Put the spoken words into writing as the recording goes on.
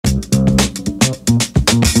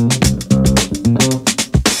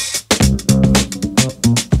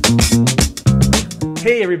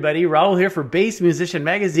Hey everybody, Raul here for Bass Musician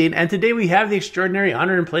Magazine, and today we have the extraordinary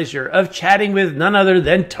honor and pleasure of chatting with none other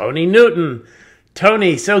than Tony Newton.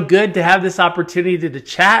 Tony, so good to have this opportunity to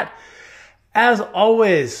chat. As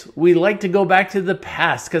always, we like to go back to the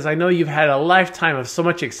past because I know you've had a lifetime of so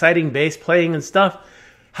much exciting bass playing and stuff.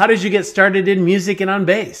 How did you get started in music and on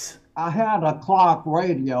bass? I had a clock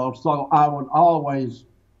radio, so I would always,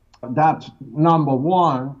 that's number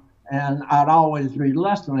one. And I'd always be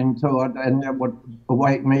listening to it, and it would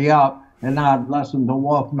wake me up, and I'd listen to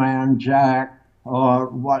Wolfman Jack, or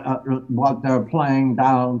what they're playing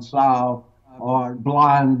down south, or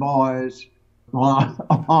Blind Boys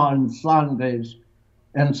on Sundays.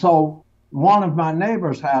 And so one of my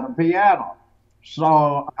neighbors had a piano,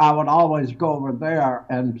 so I would always go over there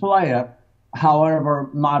and play it. However,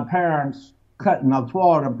 my parents couldn't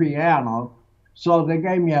afford a piano, so they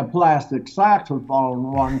gave me a plastic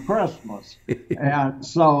saxophone one Christmas. And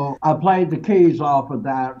so I played the keys off of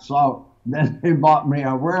that. So then they bought me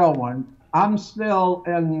a real one. I'm still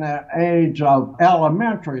in the age of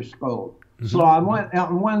elementary school. Mm-hmm. So I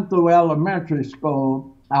went through elementary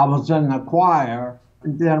school. I was in the choir.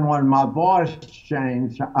 And then when my voice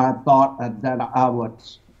changed, I thought that I would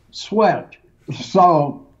switch.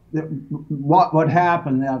 So what would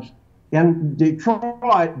happen is, in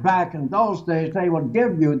Detroit, back in those days, they would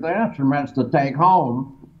give you the instruments to take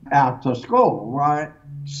home after school, right?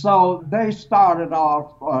 So they started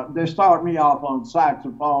me off on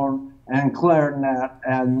saxophone and clarinet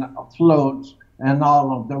and flutes and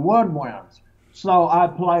all of the woodwinds. So I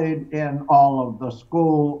played in all of the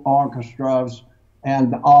school orchestras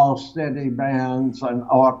and all city bands and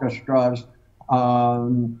orchestras.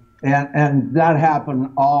 And that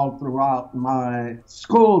happened all throughout my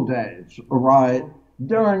school days, right?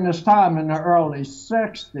 During this time in the early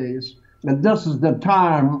 60s, and this is the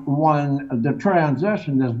time when the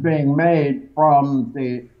transition is being made from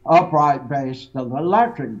the upright bass to the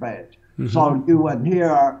electric bass. Mm-hmm. So you would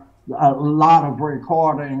hear a lot of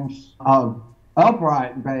recordings of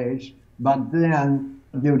upright bass, but then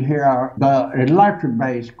you'd hear the electric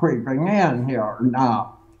bass creeping in here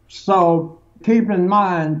now. So keep in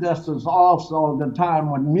mind, this is also the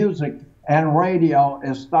time when music and radio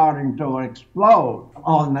is starting to explode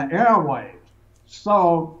on the airwaves.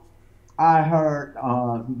 So I heard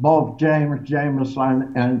both James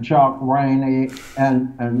Jamerson and Chuck Rainey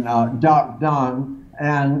and Duck Dunn,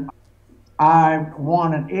 and I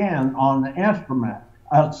wanted in on the instrument.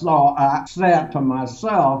 So I said to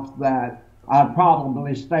myself that I'd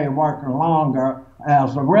probably stay working longer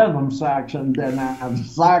as a rhythm section than as a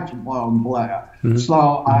saxophone player. Mm-hmm.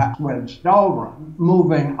 So I switched over.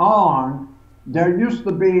 Moving on, there used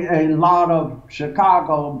to be a lot of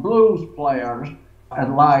Chicago blues players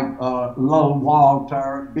like Lil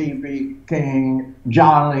Walter, B.B. King,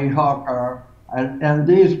 John Lee Hooker, and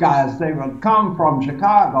these guys, they would come from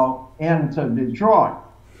Chicago into Detroit.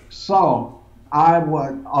 So I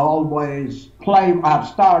would always play, I'd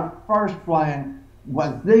start first playing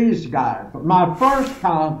with these guys. My first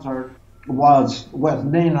concert was with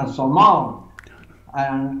Nina Simone,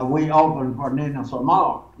 and we opened for Nina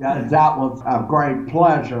Simone. Yeah, that was a great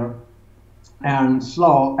pleasure. And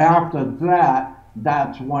so after that,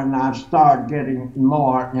 that's when I started getting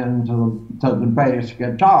more into the bass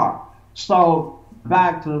guitar. So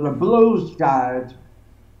back to the blues guys.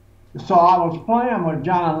 So I was playing with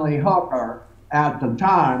John Lee Hooker at the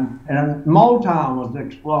time, and Motown was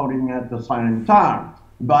exploding at the same time.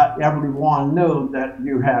 But everyone knew that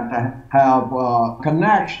you had to have a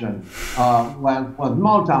connection with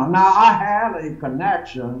Motown. Now, I had a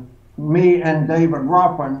connection. Me and David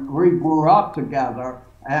Ruffin, we grew up together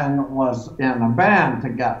and was in a band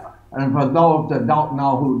together. And for those that don't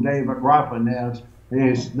know who David Ruffin is,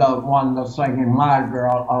 he's the one that's singing My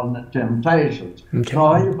Girl on the Temptations. Okay.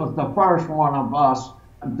 So he was the first one of us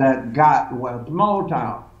that got with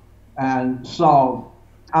Motown. And so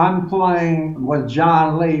I'm playing with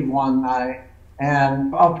John Lee one night,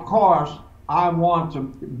 and of course I want to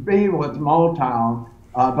be with Motown,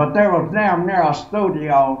 but there was damn near a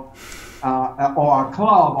studio or a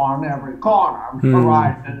club on every corner,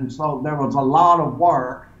 right? And so there was a lot of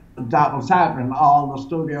work that was happening. All the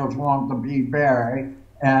studios wanted to be buried,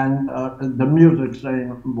 and the music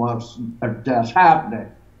scene was just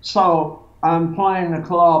happening. So I'm playing the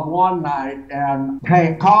club one night, and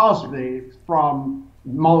Hank Cosby from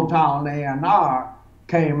Motown A&R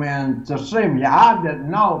came in to see me. I didn't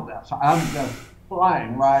know this. I'm just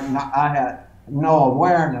playing, right? And I had no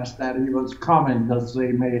awareness that he was coming to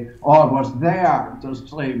see me or was there to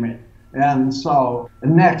see me. And so the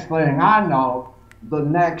next thing I know, the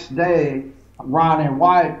next day, Ronnie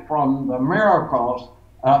White from the Miracles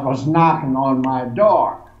was knocking on my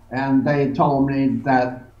door, and they told me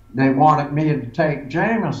that they wanted me to take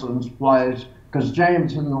Jameson's place because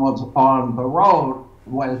Jameson was on the road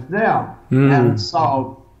with them. And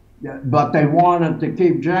so, but they wanted to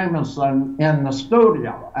keep Jameson in the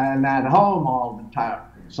studio and at home all the time.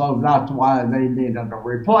 So that's why they needed a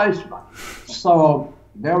replacement. So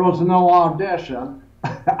there was no audition.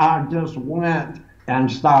 I just went and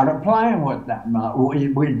started playing with them.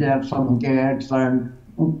 We did some gigs, and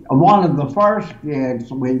one of the first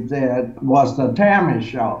gigs we did was the Tammy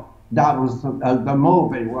Show. That was the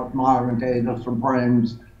movie with Marvin Gaye, the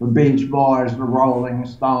Supremes, the Beach Boys, the Rolling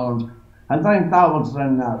Stones. I think that was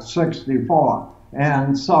in '64.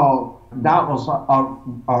 And so that was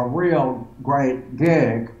a real great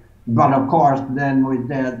gig. But of course, then we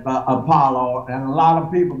did the Apollo, and a lot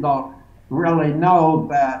of people don't really know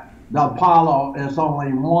that the Apollo is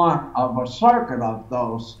only one of a circuit of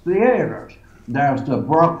those theaters. There's the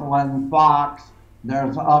Brooklyn Fox,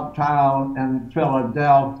 there's Uptown in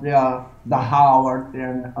Philadelphia, the Howard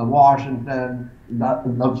in Washington,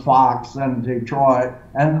 the Fox in Detroit,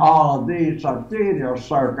 and all of these are theater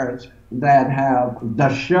circuits that have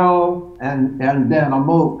the show and then a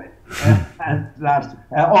movie. and that's,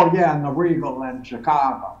 oh yeah, and the Regal in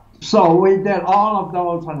Chicago. So we did all of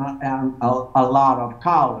those and a lot of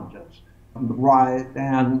colleges, right?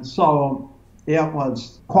 And so it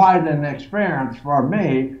was quite an experience for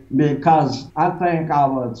me because I think I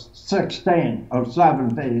was 16 or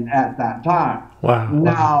 17 at that time. Wow.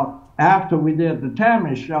 Now, after we did the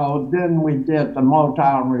Tammy Show, then we did the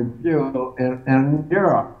Motown Review in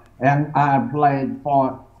Europe. And I played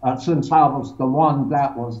for, since I was the one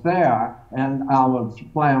that was there, and I was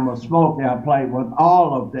playing with Smokey, I played with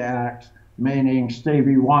all of the acts, meaning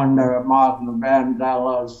Stevie Wonder, Martin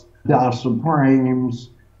Vandellas, the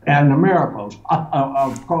Supremes, and the Miracles,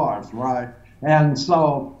 of course, right? And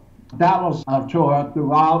so that was a tour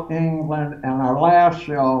throughout England, and our last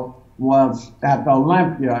show was at the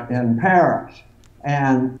Olympia in Paris.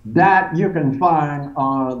 And that you can find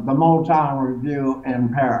on the Motown Review in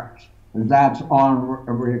Paris. That's on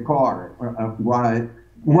recording, right?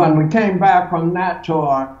 When we came back from that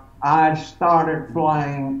tour, I started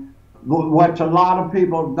playing, which a lot of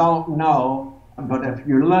people don't know, but if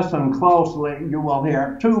you listen closely, you will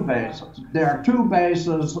hear two basses. There are two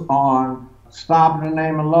basses on Stop in the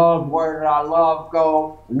Name of Love, Where Did Our Love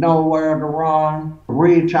Go, Nowhere to Run,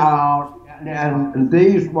 Reach Out, and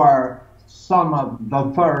these were some of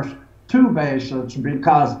the first two basses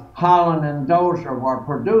because Holland and Dozier were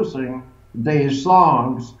producing these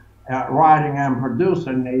songs, writing and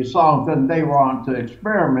producing these songs, and they were on to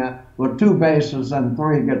experiment with two basses and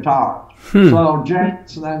three guitars. So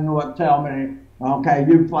James then would tell me, okay,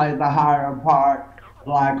 you play the higher part,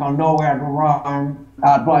 like on Nowhere to Run.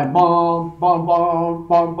 I'd play boom, boom, boom,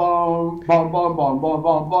 boom, boom, boom, boom, boom, boom,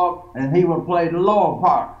 boom, boom, and he would play the lower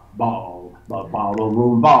part, boom, boom, boom,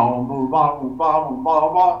 boom, boom, boom, boom,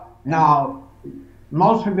 boom, boom. Now,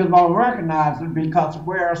 most people don't recognize it because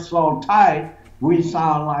we're so tight, we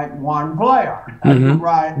sound like one player,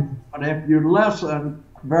 right? But if you listen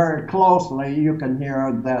very closely, you can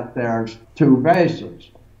hear that there's two basses.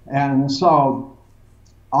 And so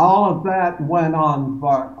all of that went on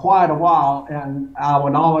for quite a while, and I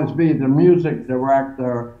would always be the music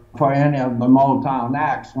director for any of the Motown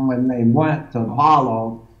acts when they went to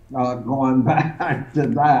Apollo, going back to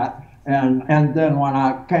that. And then when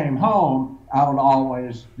I came home, I would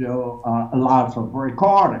always do lots of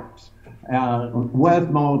recordings with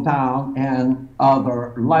Motown and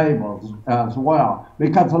other labels as well.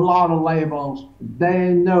 Because a lot of labels, they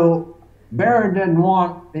knew, Barry didn't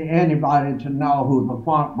want anybody to know who the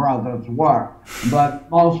Funk Brothers were, but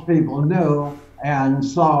most people knew, and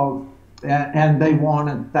so, and they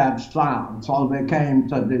wanted that sound. So they came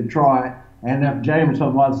to Detroit, and if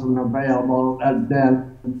Jameson wasn't available, then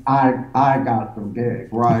I got the gig,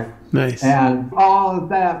 right? Nice. And all of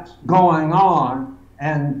that's going on,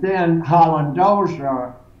 and then Holland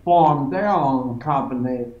Dozier formed their own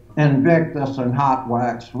company, Invictus and Hot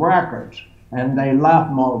Wax Records, and they left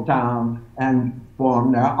Motown and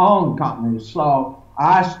formed their own company. So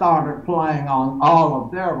I started playing on all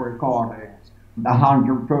of their recordings, the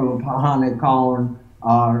 100 Proof, Honeycomb,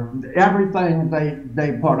 everything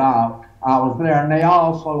they put out. I was there, and they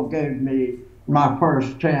also gave me my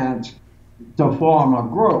first chance to form a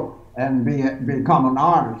group and become an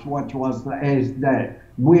artist, which was the Eighth Day.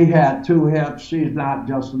 We had two hits, She's Not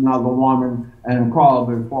Just Another Woman and Crawl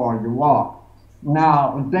Before You Walk.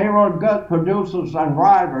 Now, they were good producers and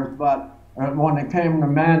writers, but when it came to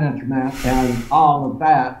management and all of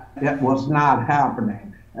that, it was not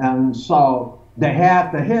happening. And so they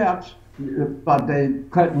had the hits, but they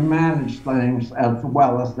couldn't manage things as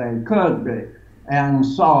well as they could be. And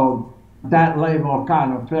so that label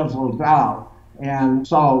kind of fizzled out. And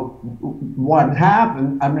so what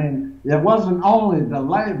happened, I mean, it wasn't only the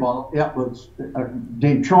label, it was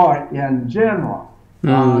Detroit in general.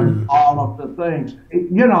 All of the things.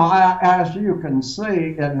 You know, as you can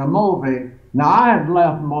see in the movie, now I had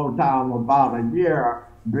left Motown about a year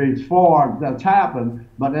before this happened,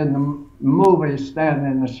 but in the movie Stand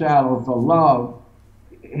in the Shadows of Love,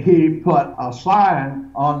 he put a sign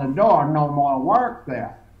on the door, no more work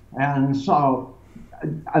there. And so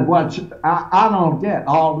I don't get,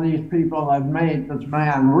 all these people have made this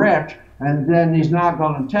man rich, and then he's not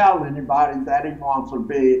going to tell anybody that he wants to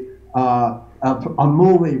be a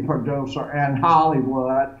movie producer in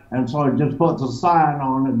Hollywood, and so he just puts a sign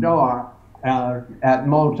on the door at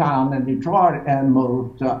Motown in Detroit and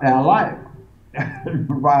moved to LA.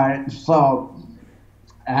 Right, so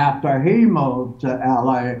after he moved to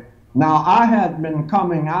LA, now I had been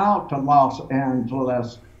coming out to Los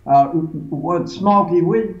Angeles with Smokey.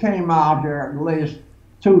 We came out here at least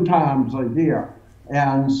 2 times a year,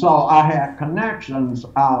 and so I had connections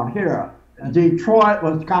out here. Detroit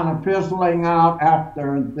was kind of fizzling out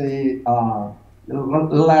after the,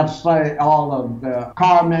 let's say, all of the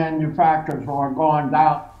car manufacturers were going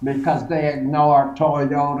down because they ignored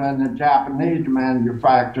Toyota and the Japanese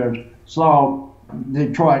manufacturers. So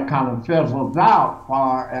Detroit kind of fizzled out as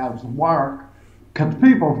far as work, because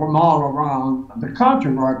people from all around the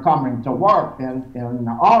country were coming to work in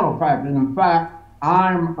the auto factory. In fact,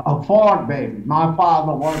 I'm a Ford baby. My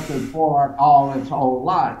father worked at Ford all his whole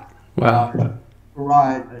life. Wow.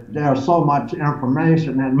 Right. There's so much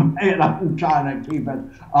information in my head. I'm trying to keep it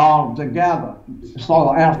all together.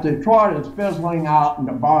 So as Detroit is fizzling out and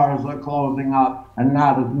the bars are closing up and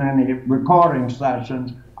not as many recording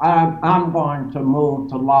sessions, I'm going to move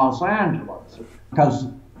to Los Angeles because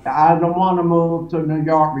I don't want to move to New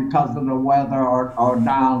York because of the weather or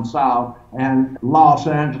down south. And Los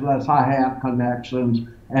Angeles, I have connections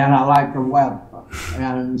and I like the weather.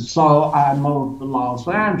 And so I moved to Los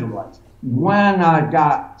Angeles. When I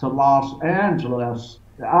got to Los Angeles,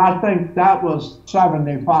 I think that was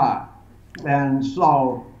 75. And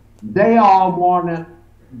so they all wanted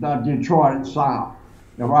the Detroit sound.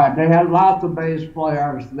 Right? They had lots of bass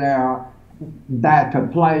players there that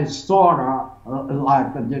could play sort of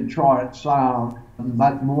like the Detroit sound.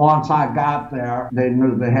 But once I got there, they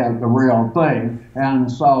knew they had the real thing.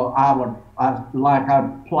 And so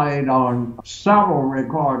I played on several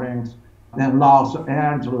recordings in Los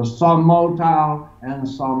Angeles, some Motown and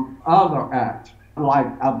some other acts. Like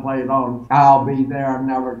I played on I'll Be There,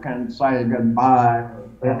 Never Can Say Goodbye,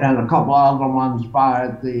 and a couple other ones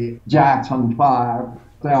by the Jackson 5,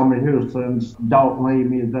 Thelma Houston's Don't Leave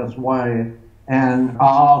Me This Way. And I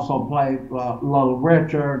also played Little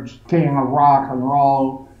Richard's King of Rock and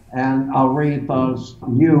Roll and Aretha's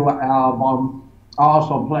You album. I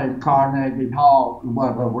also played Carnegie Hall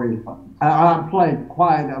with Aretha. I played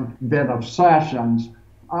quite a bit of sessions.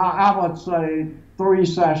 I would say 3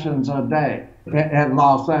 sessions a day in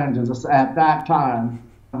Los Angeles. At that time,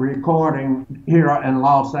 recording here in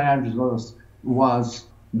Los Angeles was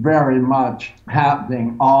very much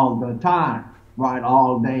happening all the time, right,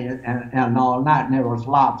 all day and all night, and there was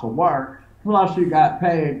lots of work. Plus you got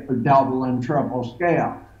paid a double and triple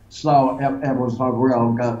scale. So it was a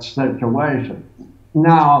real good situation.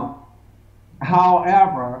 Now,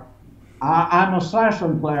 however, I'm a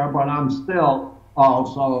session player, but I'm still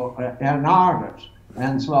also an artist.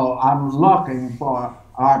 And so I'm looking for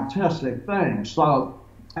artistic things. So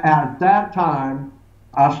at that time,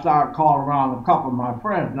 I started calling around a couple of my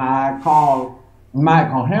friends. Now, I called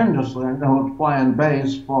Michael Henderson, who was playing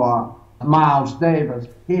bass for Miles Davis.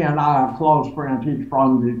 He and I are close friends. He's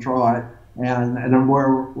from Detroit. And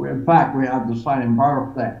in fact, we have the same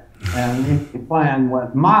birthday. And he's playing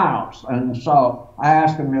with Miles. And so I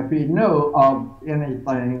asked him if he knew of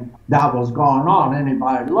anything that was going on,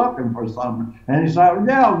 anybody looking for something. And he said,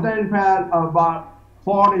 yeah, they've had about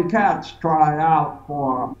 40 cats try out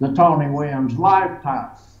for the Tony Williams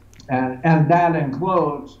Lifetime. And that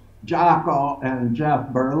includes Jocko and Jeff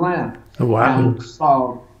Berlin. Wow. And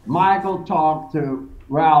so Michael talked to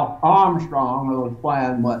Ralph Armstrong, who was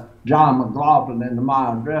playing with John McLaughlin in the My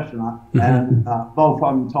Audition, and both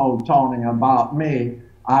of them told Tony about me.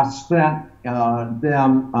 I sent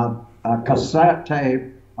them a cassette tape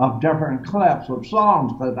of different clips of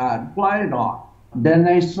songs that I'd played on. Then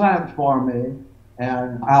they sent for me,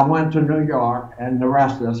 And I went to New York, and the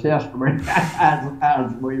rest is history,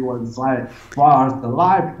 as we would say, as far as the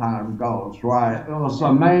lifetime goes, right? It was an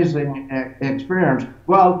amazing experience.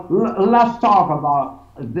 Well, let's talk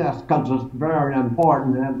about this, because it's very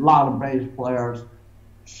important, and a lot of bass players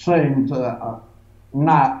seem to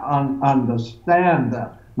not understand this.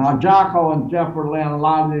 Now, Jocko and Jeff Berlin, a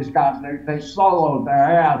lot of these guys, they soloed their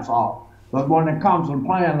ass off. But when it comes to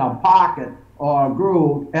playing a pocket or a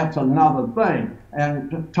groove, it's another thing.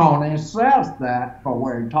 And Tony says that, for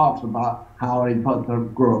where he talks about how he put the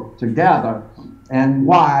group together and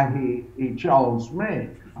why he chose me.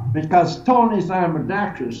 Because Tony's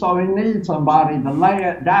ambidextrous, so he needs somebody to lay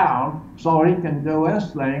it down so he can do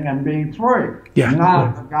his thing and be free. Yeah.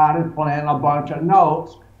 Not the guy that's playing a bunch of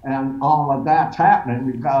notes and all of that's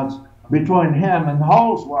happening, because between him and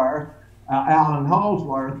Holsworth, Alan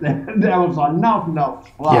Holsworth, there was enough notes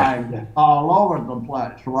flying all over the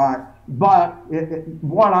place, right? But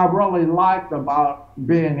what I really liked about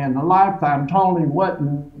being in the Lifetime, Tony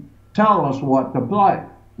wouldn't tell us what to play.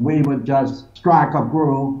 We would just strike a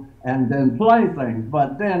groove and then play things.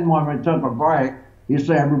 But then when we took a break, he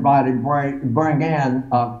said, everybody bring in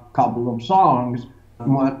a couple of songs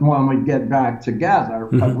when we get back together,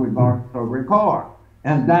 because we're going to record.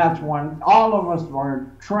 And that's when all of us were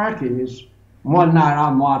Trekkies. One night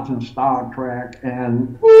I'm watching Star Trek,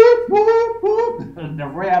 and whoop, whoop, whoop, the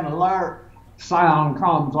red alert sound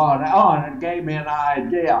comes on. Oh, and it gave me an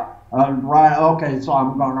idea. Right, okay, so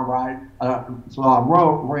I'm going to write, so I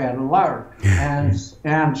wrote Red Alert and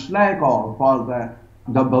Snake Oil for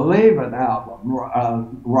the Believe It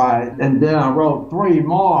album, right, and then I wrote 3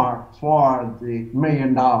 more for the $1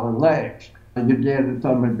 Million Legs. You Did It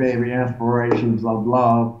to Me, Baby, Inspirations of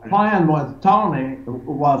Love. Playing with Tony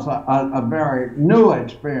was a very new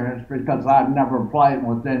experience, because I'd never played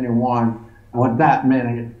with anyone with that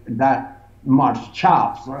much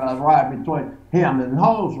chops, right between him and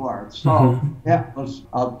Holsworth. So it was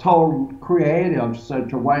a total creative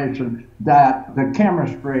situation that the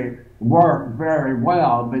chemistry worked very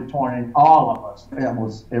well between all of us. It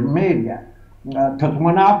was immediate. Because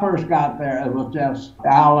when I first got there, it was just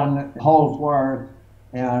Alan Holsworth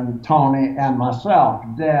and Tony and myself.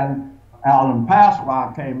 Then Alan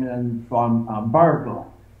Pasqua came in from Berkeley,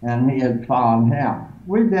 and he had found him.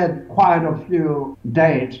 We did quite a few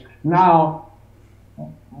dates. Now,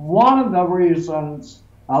 one of the reasons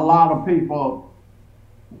a lot of people,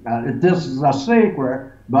 this is a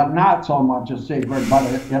secret, but not so much a secret, but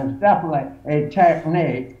it's definitely a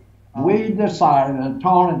technique. We decided, and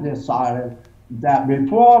Tony decided, that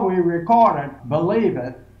before we recorded Believe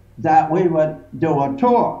It, that we would do a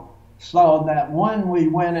tour, so that when we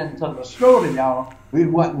went into the studio, we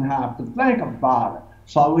wouldn't have to think about it.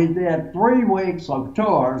 So we did 3 weeks of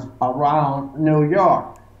tours around New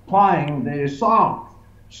York, playing these songs.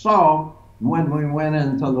 So when we went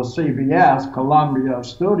into the CBS, Columbia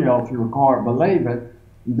Studios, to record Believe It,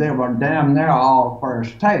 they were damn near all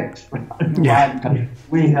first takes, right? Because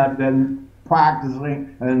we had been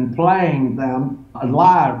practicing and playing them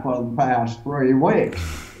live for the past 3 weeks.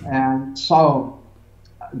 And so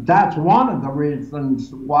that's one of the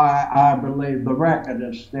reasons why I believe the record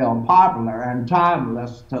is still popular and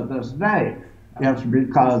timeless to this day. It's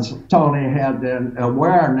because Tony had the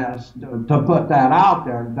awareness to put that out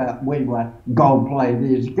there, that we would go play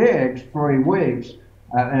these gigs 3 weeks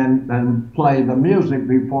and play the music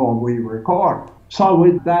before we record.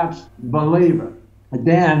 So that's Believe It.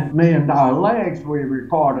 Then $1 Million Legs we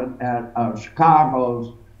recorded at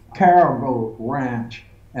Chicago's Caribou Ranch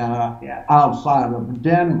outside of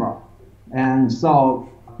Denver. And so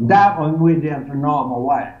that one we did the normal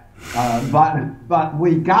way. But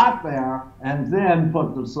we got there and then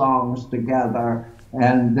put the songs together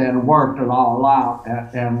and then worked it all out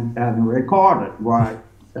and recorded, right?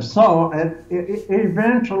 So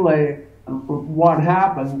eventually what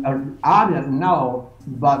happened, I didn't know,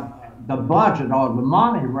 but the budget or the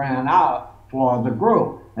money ran out for the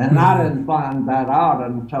group. And I didn't find that out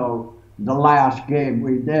until the last gig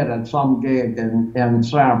we did at some gig in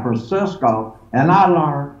San Francisco. And I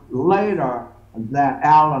learned later that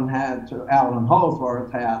Alan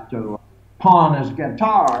Holsworth had to pawn his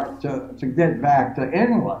guitar to get back to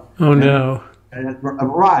England. Oh, no.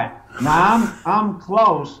 Right. Now, I'm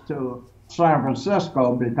close to San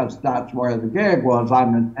Francisco because that's where the gig was.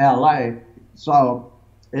 I'm in L.A., so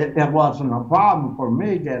it wasn't a problem for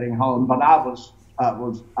me getting home, but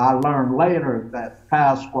I learned later that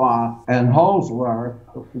Pasqua and Holsworth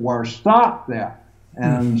were stuck there.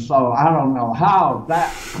 And so I don't know how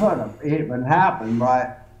that could have even happened,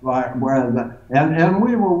 right? And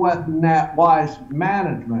we were with Nat Weiss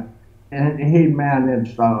management, and he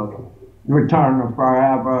managed Return to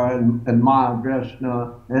Forever and Maya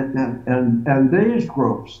Vishnu and these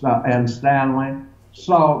groups and Stanley.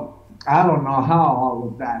 So I don't know how all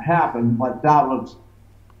of that happened, but that was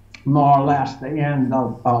more or less the end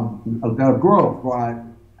of the group, right?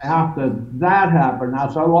 After that happened, I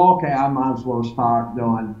said, well, okay, I might as well start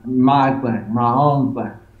doing my thing, my own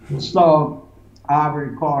thing. So I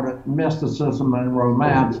recorded Mysticism and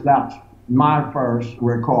Romance. That's my first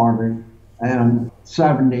recording in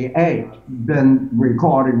 '78. Been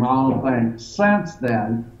recording my own thing since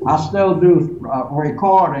then. I still do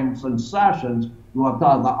recordings and sessions with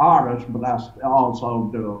other artists, but I also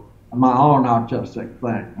do my own artistic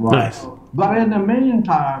thing. Right? Nice. But in the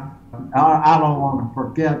meantime, I don't want to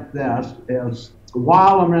forget this, is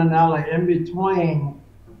while I'm in LA, in between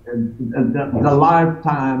the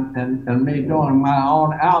lifetime and me doing my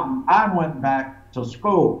own album, I went back to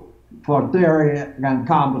school for theory and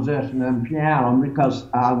composition and piano because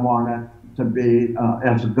I wanted to be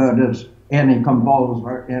as good as any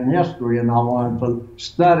composer in history, and I wanted to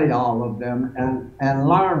study all of them and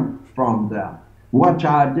learn from them, which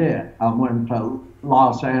I did. I went to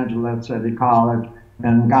Los Angeles City College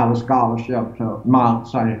and got a scholarship to Mount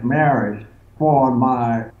St. Mary's for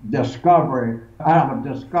my discovery. I have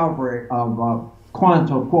a discovery of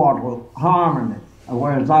quintal quartal harmony,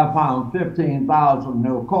 whereas I found 15,000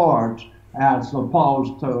 new chords as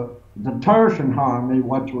opposed to the tertian harmony,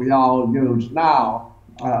 which we all use now,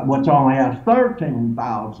 which only has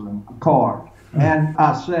 13,000 chords. And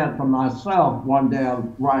I said to myself, one day I was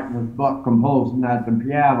writing this book, composing at the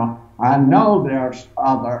piano, I know there's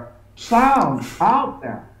other sounds out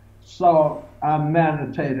there. So I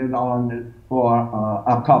meditated on it for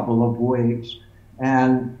a couple of weeks.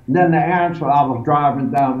 And then the answer, I was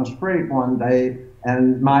driving down the street one day,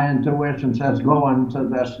 and my intuition says, go into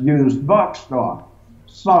this used bookstore.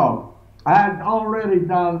 So I had already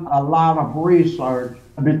done a lot of research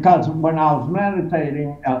because when I was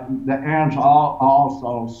meditating, the answer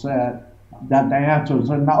also said that the answer is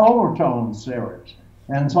in the overtone series.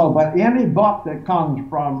 And so, but any book that comes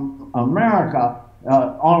from America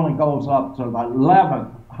only goes up to the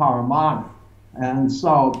 11th harmonic. And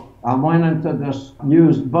so I went into this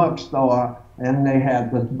used bookstore, and they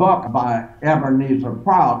had this book by Ebenezer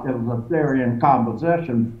Prout. It was a theory and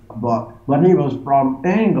composition book, but he was from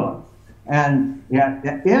England. And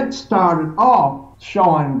it started off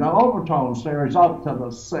showing the overtone series up to the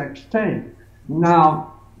 16th.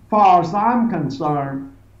 Now, as far as I'm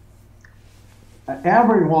concerned,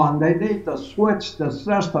 everyone, they need to switch the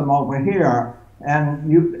system over here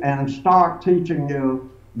and start teaching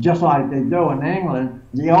you, just like they do in England,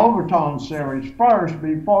 the overtone series first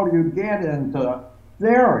before you get into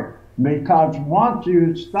theory. Because once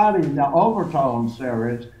you study the overtone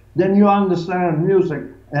series, then you understand music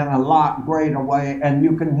in a lot greater way, and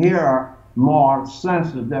you can hear more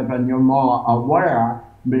sensitive and you're more aware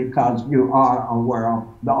because you are aware of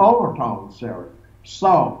the overtone series.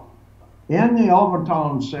 So, in the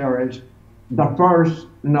overtone series, the first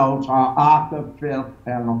notes are octave, fifth,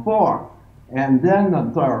 and a fourth, and then the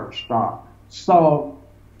third start. So,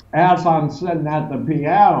 as I'm sitting at the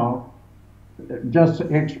piano, just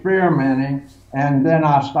experimenting, and then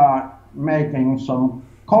I start making some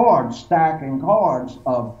chords, stacking chords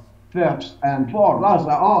of fifths and fourths. I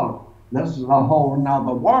said, oh, this is a whole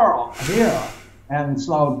nother world here. And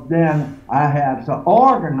so then I had to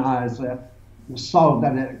organize it so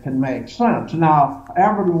that it can make sense. Now,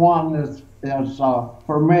 everyone is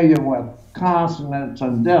familiar with consonants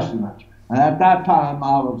and dissonance. And at that time,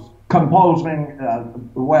 I was composing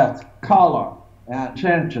with color and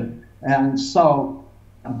tension. And so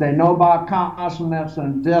they know about consonants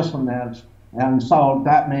and dissonance. And so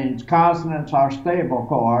that means consonants are stable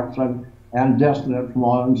chords and dissonant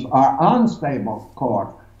ones are unstable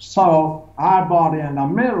chords. So I brought in a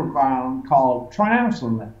middle ground called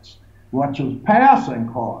transonance, which is passing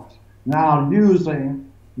chords. Now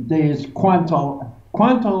using these quintal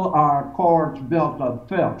are chords built of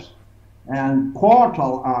fifths, and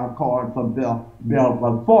quartal are chords built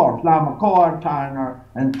of fourths. Now McCoy Tyner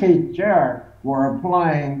and Keith Jarrett were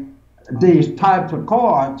playing these types of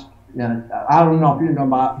chords. I don't know if you know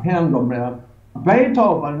about Hindemith.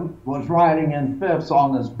 Beethoven was writing in fifths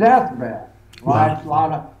on his deathbed, right?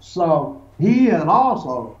 Wow. So he had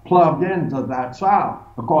also plugged into that sound.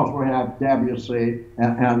 Of course, we have Debussy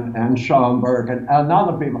and Schoenberg and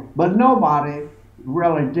other people, but nobody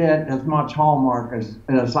really did as much homework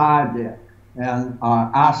as I did. And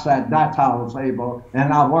I said that's how I was able,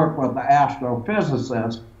 and I worked with the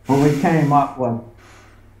astrophysicist, who we came up with.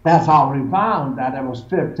 That's how we found that it was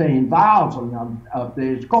 15,000 of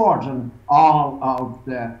these chords, and all of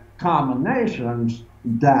the combinations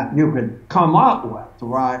that you could come up with,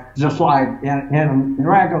 right? Just like in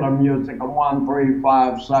regular music, a 1, 3,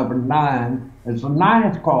 5, 7, 9 is the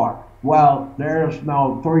ninth chord. Well, there's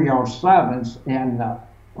no 3 or 7s in the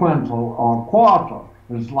quintal or quartal.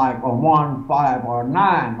 It's like a 1, 5, or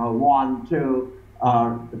 9, or 1, 2,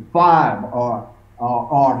 5, or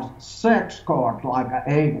 6 chords, like an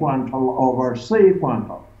A quintal over C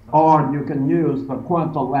quintal. Or you can use the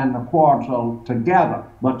quintal and the quartal together.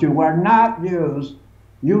 But you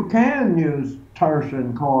can use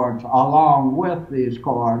tertian chords along with these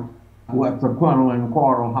chords with the quintal and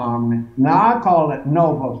quartal harmony. Now I call it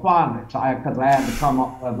novophonics because I had to come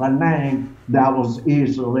up with a name that was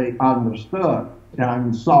easily understood.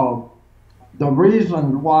 And so the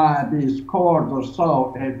reason why these chords are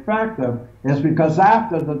so effective is because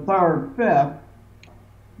after the third, fifth,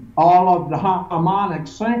 all of the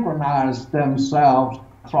harmonics synchronize themselves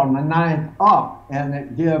from the ninth up, and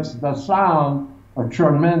it gives the sound a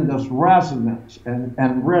tremendous resonance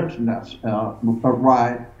and richness,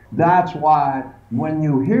 right? That's why when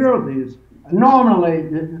you hear these, normally,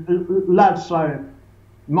 let's say,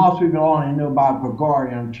 most people only knew about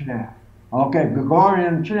Gregorian chant. Okay,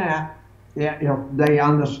 Gregorian chant, if they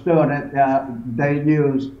understood it, they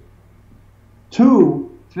used 2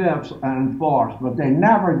 fifths and fourths, but they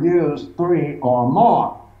never used 3 or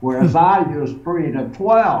more, whereas I use 3 to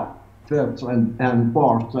 12 fifths and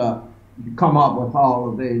fourths to come up with all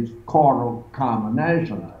of these chordal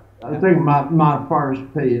combinations. I think my first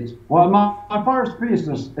piece, well, my first piece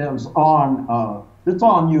is on, it's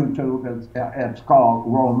on YouTube. It's called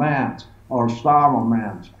Romance or Star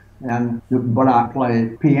Romance, but I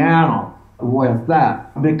played piano with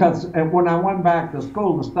that because when I went back to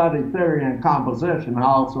school to study theory and composition, I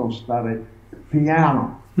also studied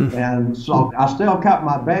piano. And so I still kept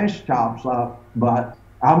my bass chops up, but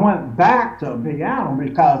I went back to piano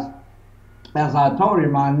because, as I told you,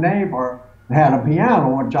 my neighbor had a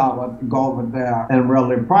piano, which I would go over there and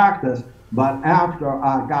really practice. But after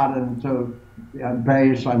I got into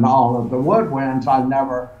bass and all of the woodwinds, I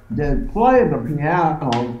never did play the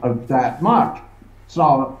piano that much.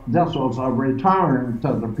 So this was a return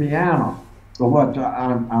to the piano, which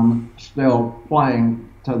I'm still playing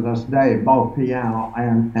to this day, both piano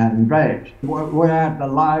and bass. We're at the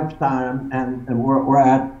Lifetime, and we're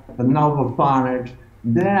at the Novophonics.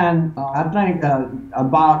 Then I think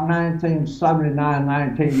about 1979,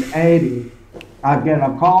 1980, I get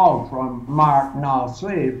a call from Mark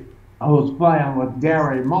Nassif, who's playing with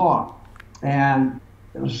Gary Moore. And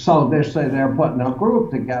so they say they're putting a group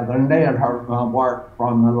together, and they had heard my work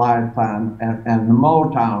from the Lifetime and the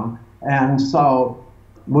Motown. And so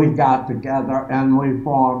we got together and we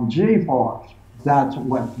formed G-Force. That's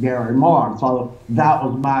with Gary Moore. So that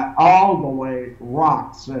was my all-the-way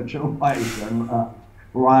rock situation.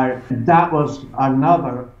 Right, that was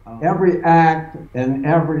another, every act and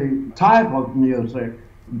every type of music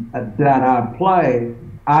that I play,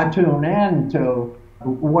 I tune into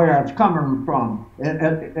where it's coming from.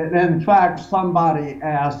 In fact, somebody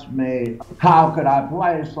asked me, how could I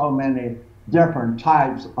play so many different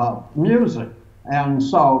types of music? And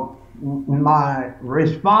so my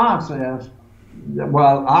response is,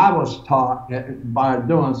 well, I was taught by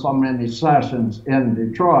doing so many sessions in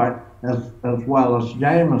Detroit, as well as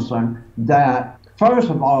Jameson, that first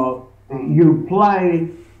of all, you play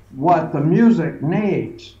what the music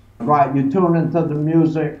needs, right? You tune into the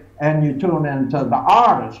music and you tune into the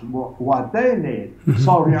artist, what they need.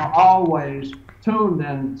 So you're always tuned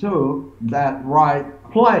into that right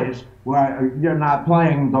place where you're not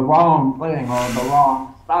playing the wrong thing or the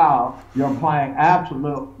wrong style. You're playing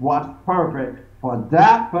absolute what's perfect for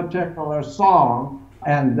that particular song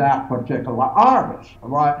and that particular artist,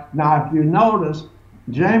 right? Now, if you notice,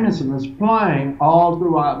 Jameson is playing all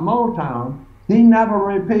throughout Motown. He never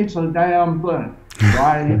repeats a damn thing,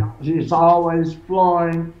 right? He's always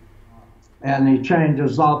flowing, and he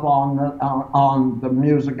changes up on the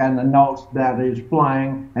music and the notes that he's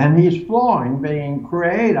playing, and he's flowing, being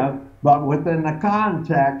creative, but within the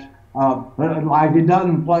context of, like, he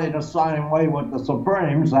doesn't play the same way with the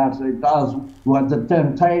Supremes as he does with the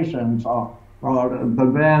Temptations or the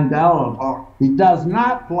Vandellas, or he does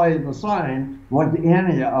not play the same with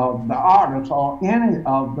any of the artists or any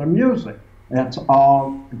of the music. It's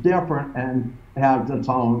all different and has its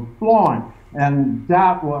own flowing. And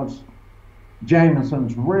that was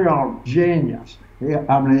Jameson's real genius. He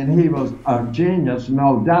was a genius,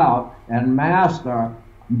 no doubt, and master,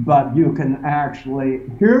 but you can actually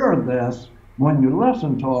hear this when you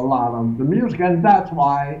listen to a lot of the music, and that's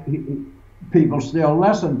why people still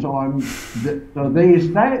listen to him to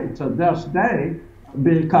this day,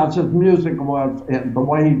 because his music was, the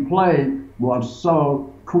way he played was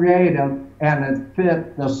so creative, and it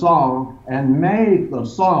fit the song and made the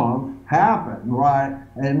song happen, right?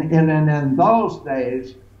 And in those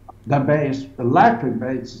days, the bass, electric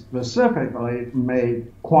bass specifically,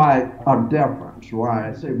 made quite a difference,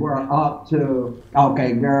 right? See, we're up to,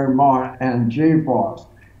 okay, Gary Moore and G-Force.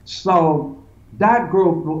 So that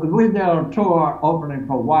group, we did a tour opening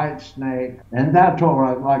for Whitesnake, and that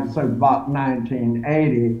tour, like I said, about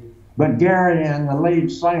 1980. But Gary and the lead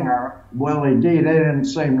singer, Willie D, they didn't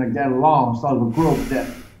seem to get along, so the group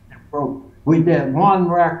didn't. We did one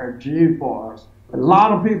record, G-Force. A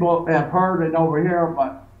lot of people have heard it over here,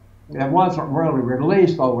 but it wasn't really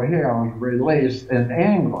released over here. It was released in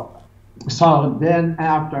England. So then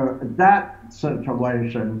after that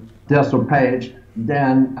situation dissipates,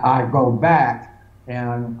 then I go back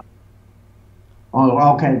and,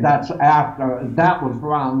 oh, okay, that's after, that was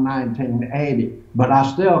around 1980. But I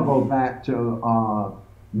still go back to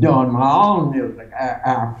doing my own music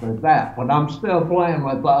after that. But I'm still playing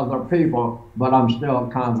with other people, but I'm still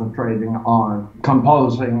concentrating on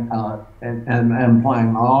composing and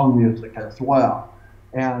playing my own music as well.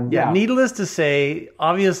 And yeah, needless to say,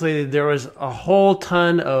 obviously there was a whole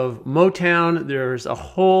ton of Motown. There's a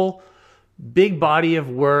whole big body of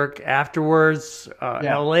work afterwards.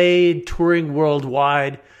 LA, touring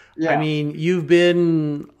worldwide. I mean, you've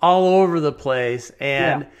been all over the place,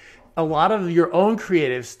 and a lot of your own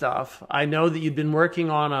creative stuff. I know that you've been working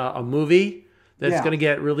on a movie that's going to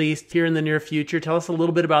get released here in the near future. Tell us a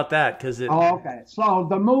little bit about that, because it. Oh, okay. So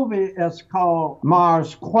the movie is called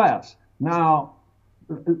Mars Quest. Now,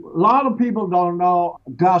 a lot of people don't know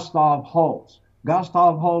Gustav Holst.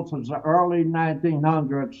 Gustav Holst was an early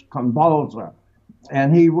 1900s composer,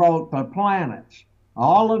 and he wrote The Planets.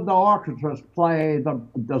 All of the orchestras play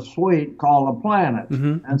the suite called The Planets.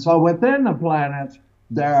 And so within The Planets,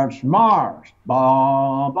 there's Mars,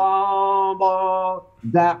 ba, ba, ba,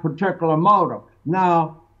 that particular motive.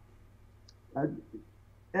 Now,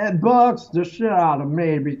 it bugs the shit out of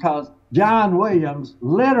me because John Williams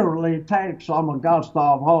literally takes some of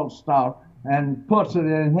Gustav Holst's stuff and puts it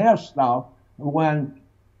in his stuff when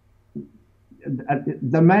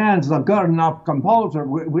the man's a good enough composer.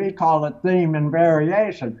 We call it theme and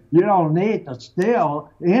variation. You don't need to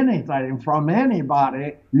steal anything from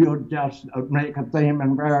anybody. You just make a theme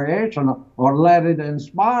and variation or let it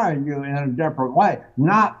inspire you in a different way.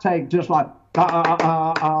 Not take just like, he'll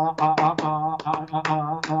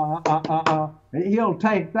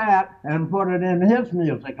take that and put it in his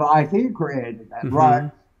music like he created it,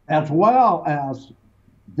 right? As well as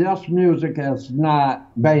this music is not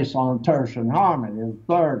based on tertiary harmony, it's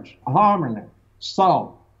third harmony.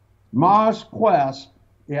 So, Mars Quest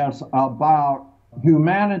is about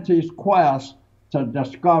humanity's quest to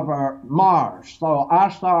discover Mars. So I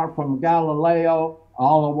start from Galileo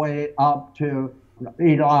all the way up to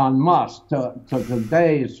Elon Musk, to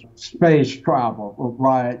today's space travel,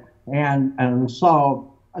 right? And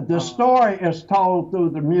so the story is told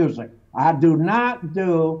through the music. I do not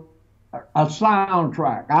do a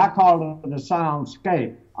soundtrack. I call it a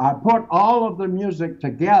soundscape. I put all of the music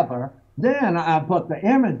together, then I put the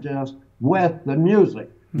images with the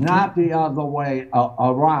music, not the other way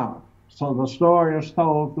around. So the story is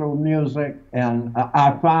told through music, and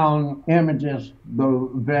I found images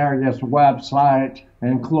through various websites,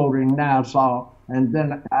 including NASA, and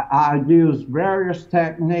then I used various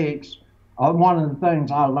techniques. One of the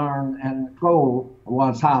things I learned in school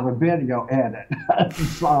was how to video edit.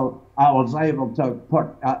 So I was able to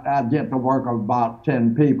I did the work of about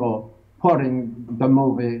 10 people putting the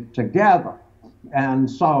movie together. And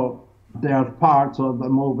so there's parts of the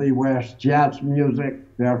movie where it's jazz music.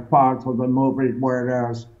 There's parts of the movie where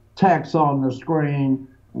there's text on the screen,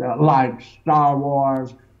 like Star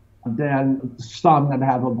Wars. Then some that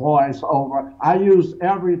have a voice over. I use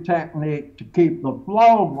every technique to keep the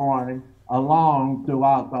flow going along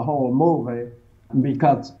throughout the whole movie,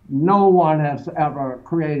 because no one has ever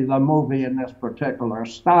created a movie in this particular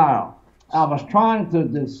style. I was trying to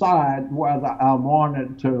decide whether I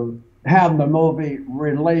wanted to have the movie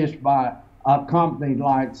released by a company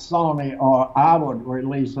like Sony or I would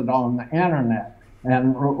release it on the internet.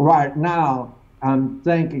 And right now, I'm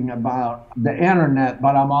thinking about the internet,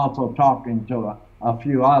 but I'm also talking to a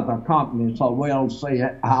few other companies, so we'll see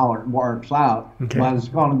how it works out. Okay. But it's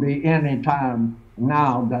going to be any time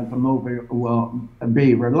now that the movie will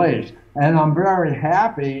be released. And I'm very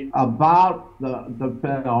happy about the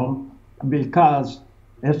film because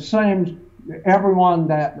it seems everyone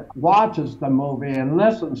that watches the movie and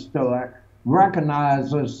listens to it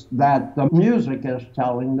recognizes that the music is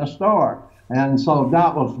telling the story. And so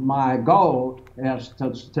that was my goal, is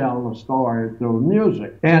to tell the story through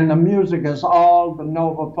music. And the music is all the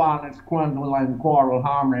noble phonics, quintal, and quartal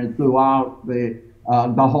harmony throughout the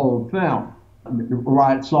whole film,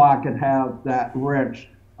 right? So I could have that rich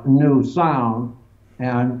new sound,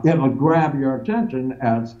 and it would grab your attention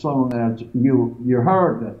as soon as you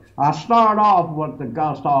heard it. I start off with the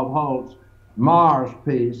Gustav Holst Mars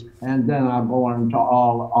piece, and then I go into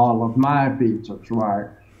all of my pieces, right?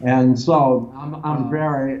 And so I'm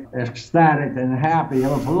very ecstatic and happy. It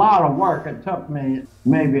was a lot of work. It took me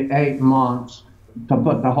maybe 8 months to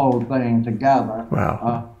put the whole thing together.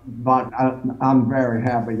 Wow. But I'm very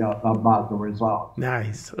happy about the result.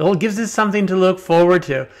 Nice. Well, it gives us something to look forward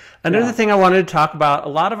to. Another thing I wanted to talk about, a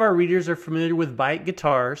lot of our readers are familiar with Bite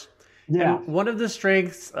guitars. Yeah. And one of the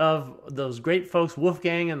strengths of those great folks,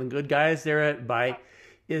 Wolfgang and the good guys there at Bite,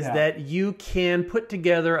 is that you can put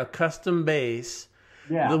together a custom bass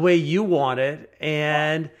the way you want it.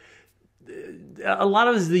 And a lot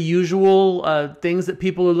of it is the usual things that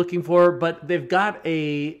people are looking for, but they've got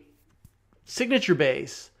a signature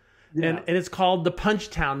bass. And it's called the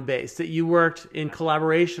Punchtown bass that you worked in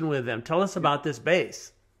collaboration with them. Tell us about this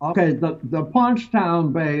bass. Okay, the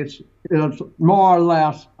Punchtown bass is more or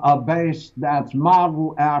less a bass that's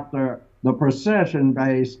modeled after the precision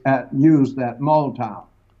bass used at Motown.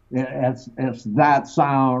 It's that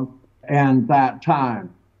sound and that time.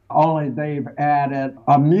 Only they've added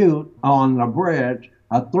a mute on the bridge,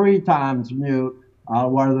 a 3 times mute,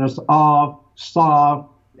 where there's off, soft,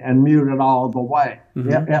 and muted all the way.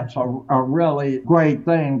 It's a really great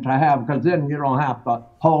thing to have, because then you don't have to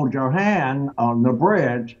hold your hand on the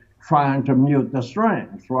bridge trying to mute the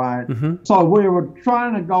strings, right? So we were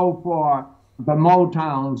trying to go for the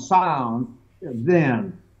Motown sound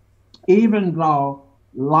then, even though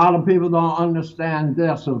a lot of people don't understand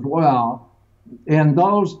this as well. In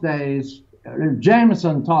those days,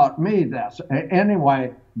 Jameson taught me this.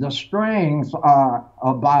 Anyway, the strings are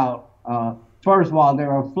about, first of all, they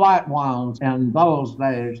were flat wounds in those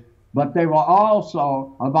days, but they were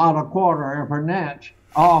also about 1/4 of an inch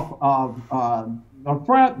off of the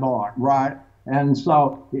fretboard, right? And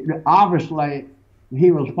so obviously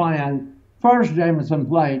he was playing, first Jameson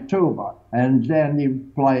played tuba, and then he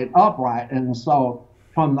played upright. And so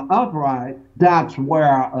from the upright, that's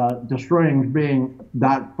where the strings being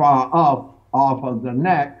that far off of the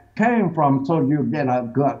neck came from, so you get a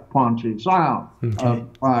good punchy sound.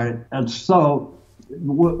 Right? And so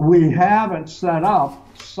we have it set up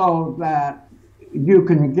so that you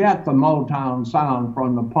can get the Motown sound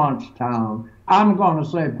from the Punchtown. I'm going to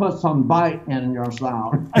say put some bite in your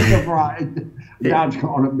sound, right? That's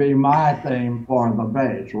going to be my theme for the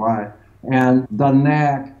bass, right? And the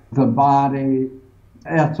neck, the body,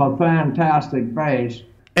 it's a fantastic bass.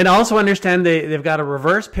 And also understand they've got a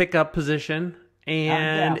reverse pickup position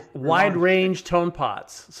and wide range tone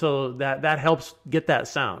pots, so that helps get that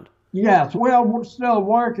sound. Yes, well, we're still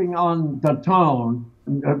working on the tone,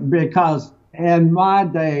 because in my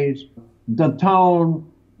days, the tone,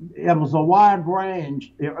 it was a wide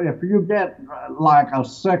range. If you get like a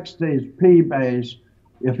 60s P bass,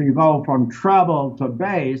 if you go from treble to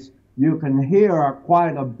bass, you can hear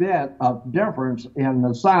quite a bit of difference in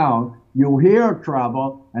the sound. You hear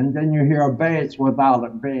treble, and then you hear bass without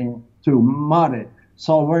it being too muddy.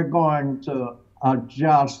 So we're going to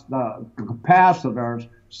adjust the capacitors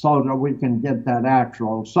so that we can get that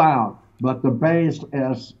actual sound. But the bass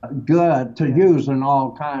is good to use in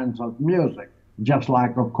all kinds of music, just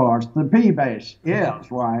like, of course, the P bass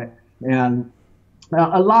is, right? And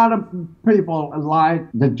a lot of people like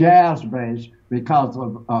the jazz bass because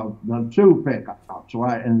of the 2 pickups,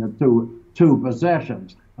 right, and the two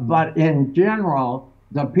positions. But in general,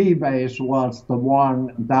 the P bass was the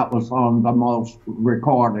one that was on the most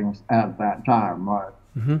recordings at that time, right?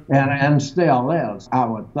 And still is, I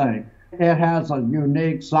would think. It has a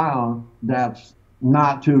unique sound that's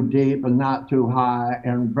not too deep and not too high,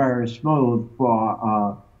 and very smooth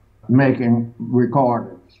for making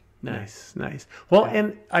recordings. Nice, nice. Well,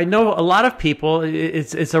 and I know a lot of people,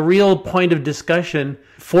 it's a real point of discussion,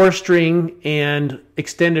 4-string and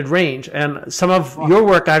extended range. And some of your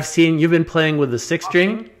work I've seen, you've been playing with the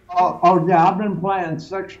 6-string. Oh yeah, I've been playing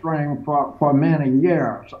 6-string for many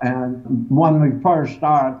years. And when we first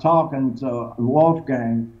started talking to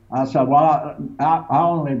Wolfgang, I said, well, I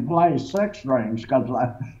only play 6 strings, because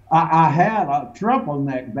I had a triple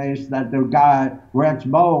neck bass that the guy, Rex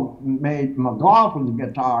Bowe, made McLaughlin's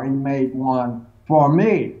guitar. He made one for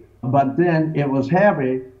me, but then it was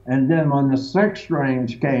heavy. And then when the 6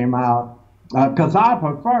 strings came out, because I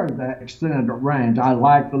prefer the extended range. I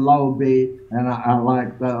like the low B and I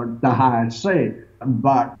like the high C.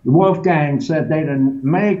 But Wolfgang said they didn't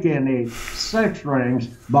make any 6 strings,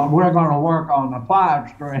 but we're going to work on the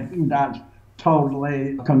 5-string that's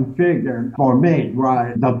totally configured for me,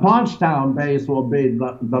 right? The Punchtown bass will be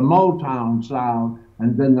the Motown sound,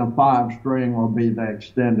 and then the 5-string will be the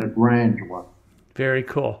extended range one. Very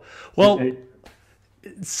cool. Well,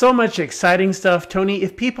 so much exciting stuff, Tony.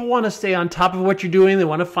 If people want to stay on top of what you're doing, they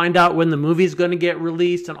want to find out when the movie's going to get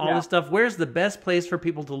released and all this stuff, where's the best place for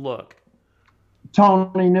people to look?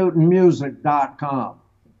 TonyNewtonMusic.com.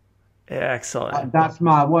 Excellent. That's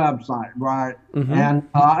my website, right?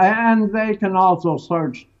 And they can also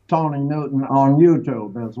search Tony Newton on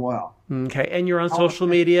YouTube as well. Okay, and you're on social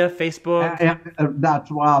media, Facebook?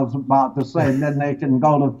 That's what I was about to say. Then they can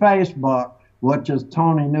go to Facebook, which is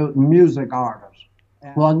Tony Newton Music Artist.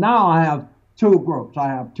 Well, now I have 2 groups. I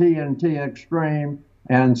have TNT Extreme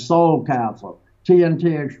and Soul Castle.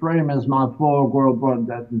 TNT Extreme is my full group with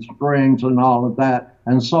the strings and all of that,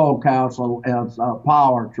 and Soul Castle is a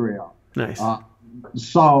power trio. Nice.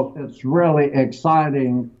 So it's really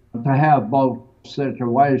exciting to have both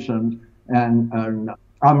situations, and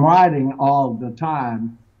I'm writing all the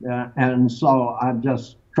time, and so I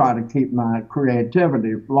just try to keep my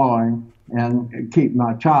creativity flowing and keep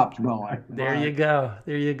my chops going. There you go.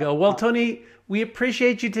 There you go. Well, Tony, we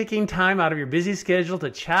appreciate you taking time out of your busy schedule to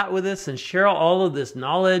chat with us and share all of this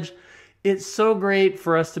knowledge. It's so great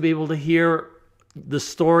for us to be able to hear the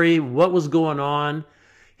story, what was going on.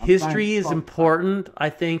 History is important. I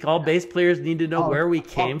think all bass players need to know where we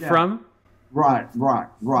came from. Right.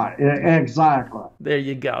 Exactly. There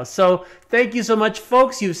you go. So thank you so much,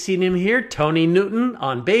 folks. You've seen him here, Tony Newton,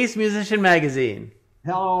 on Bass Musician Magazine.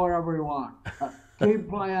 Hello, everyone. Keep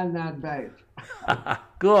playing that bass.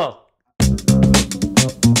 Cool.